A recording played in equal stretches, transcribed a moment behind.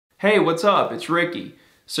Hey, what's up? It's Ricky.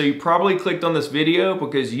 So you probably clicked on this video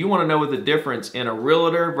because you want to know what the difference in a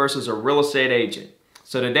realtor versus a real estate agent.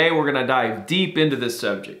 So today we're going to dive deep into this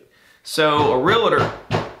subject. So a realtor,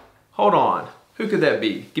 hold on, who could that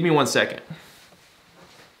be? Give me 1 second.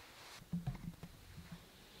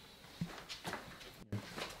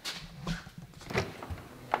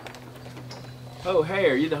 Oh,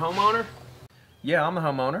 hey, are you the homeowner? Yeah, I'm the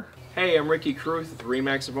homeowner. Hey, I'm Ricky Carruth with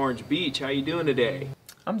Redx of Orange Beach. How you doing today?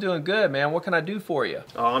 I'm doing good, man. What can I do for you?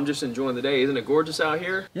 Oh, I'm just enjoying the day. Isn't it gorgeous out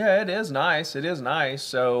here? Yeah, it is nice. It is nice.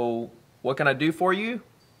 So, what can I do for you?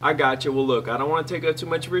 I got you. Well, look, I don't want to take up too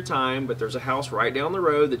much of your time, but there's a house right down the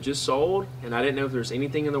road that just sold, and I didn't know if there's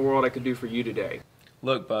anything in the world I could do for you today.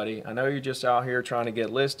 Look, buddy, I know you're just out here trying to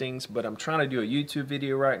get listings, but I'm trying to do a YouTube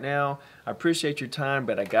video right now. I appreciate your time,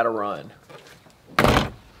 but I gotta run.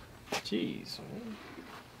 Jeez, man.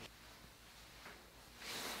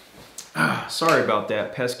 Sorry about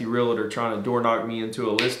that pesky realtor trying to door knock me into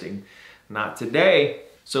a listing. Not today.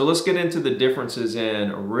 So let's get into the differences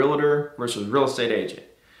in a realtor versus real estate agent.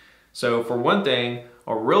 So for one thing,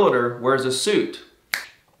 a realtor wears a suit.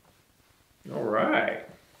 All right.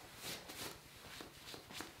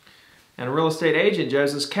 And a real estate agent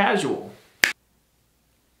dresses casual.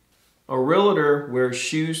 A realtor wears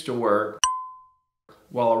shoes to work,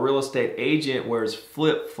 while a real estate agent wears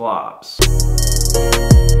flip-flops.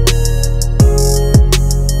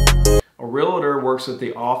 A realtor works at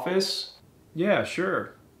the office? Yeah,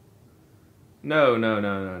 sure. No.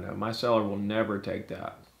 My seller will never take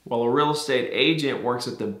that. While a real estate agent works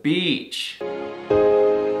at the beach.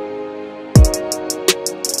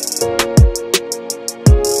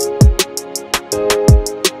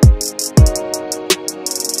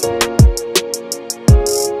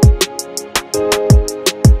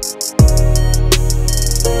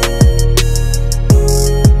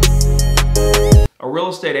 A real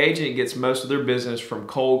estate agent gets most of their business from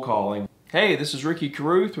cold calling. Hey, this is Ricky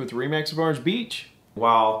Carruth with Redx of Orange Beach.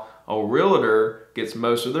 While a realtor gets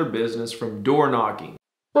most of their business from door knocking.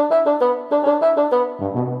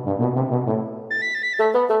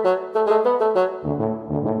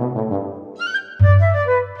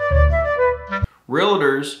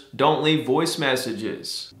 Realtors don't leave voice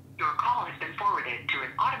messages. Your call has been forwarded to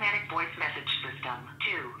an automatic voice message system.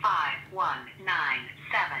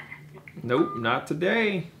 25197. Nope, not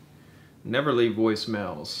today. Never leave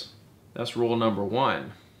voicemails. That's rule number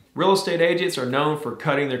 1. Real estate agents are known for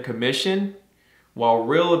cutting their commission, while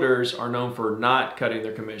realtors are known for not cutting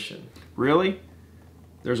their commission. Really?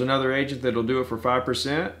 There's another agent that'll do it for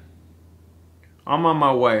 5%? I'm on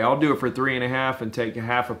my way. I'll do it for 3.5% and take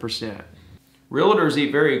 0.5%. Realtors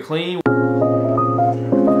eat very clean,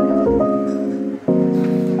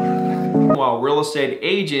 while real estate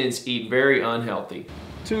agents eat very unhealthy.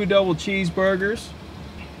 2 double cheeseburgers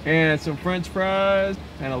and some french fries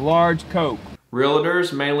and a large Coke.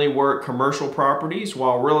 Realtors mainly work commercial properties,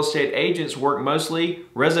 while real estate agents work mostly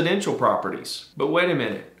residential properties. But wait a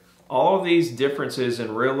minute, all of these differences in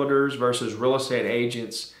realtors versus real estate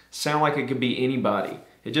agents sound like it could be anybody.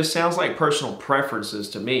 It just sounds like personal preferences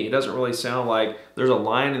to me. It doesn't really sound like there's a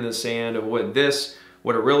line in the sand of what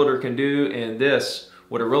a realtor can do and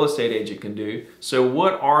what a real estate agent can do. So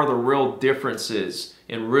what are the real differences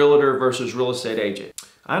in realtor versus real estate agent?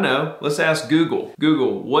 I know, let's ask Google.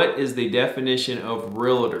 Google, what is the definition of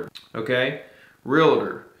realtor? Okay,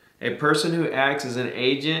 realtor, a person who acts as an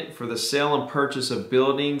agent for the sale and purchase of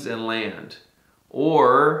buildings and land.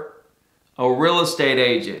 Or a real estate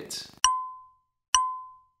agent.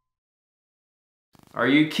 Are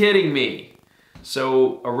you kidding me?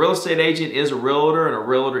 So a real estate agent is a realtor and a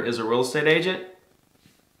realtor is a real estate agent?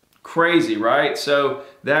 Crazy, right? So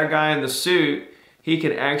that guy in the suit, he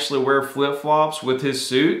can actually wear flip-flops with his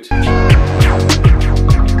suit.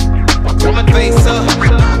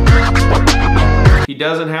 He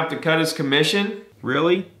doesn't have to cut his commission.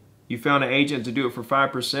 Really? You found an agent to do it for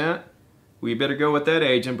 5%? Well, you better go with that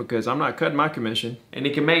agent because I'm not cutting my commission. And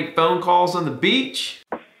he can make phone calls on the beach.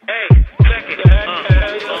 Hey, check it.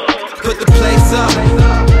 Put the place up.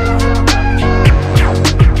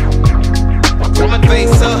 Put my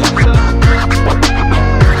face up.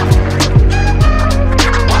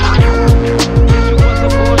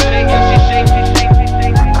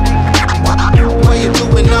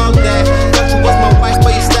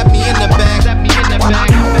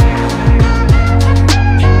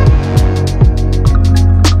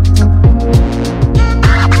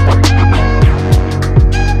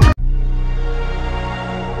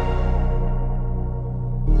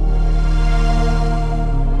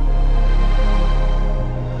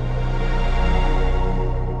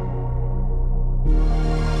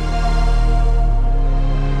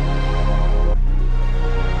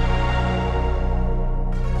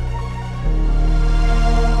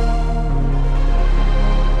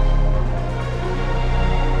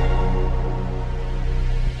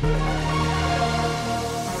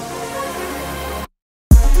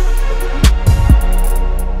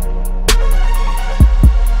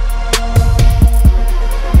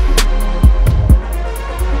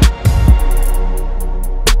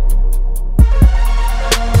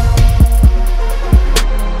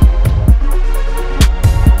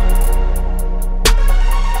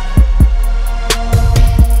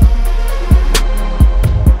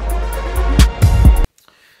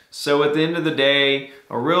 So at the end of the day,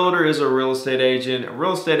 a realtor is a real estate agent. A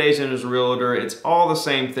real estate agent is a realtor. It's all the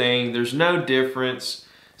same thing. There's no difference.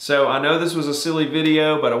 So I know this was a silly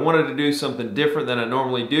video, but I wanted to do something different than I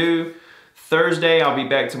normally do. Thursday, I'll be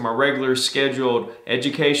back to my regular scheduled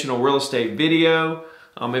educational real estate video.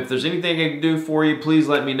 If there's anything I can do for you, please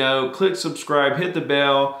let me know. Click subscribe, hit the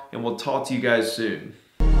bell, and we'll talk to you guys soon.